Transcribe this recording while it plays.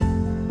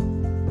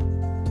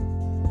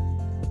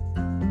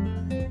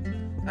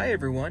Hi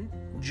everyone,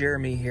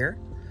 Jeremy here.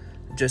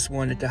 Just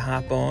wanted to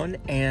hop on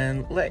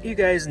and let you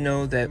guys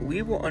know that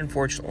we will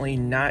unfortunately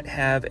not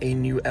have a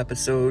new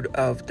episode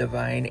of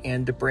Divine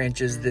and the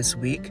Branches this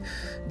week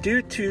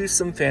due to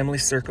some family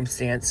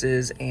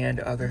circumstances and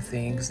other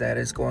things that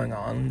is going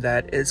on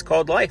that is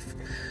called life.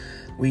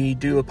 We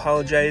do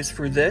apologize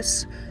for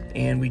this,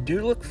 and we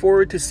do look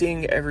forward to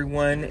seeing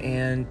everyone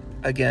and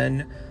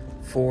again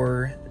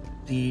for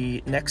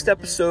the next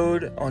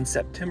episode on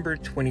September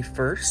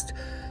 21st.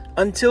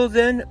 Until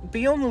then,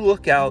 be on the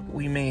lookout.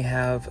 We may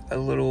have a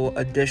little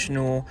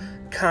additional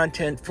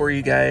content for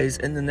you guys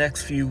in the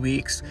next few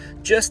weeks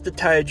just to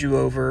tide you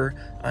over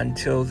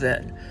until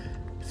then.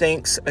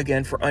 Thanks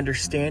again for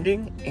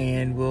understanding,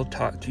 and we'll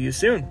talk to you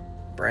soon.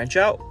 Branch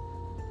out.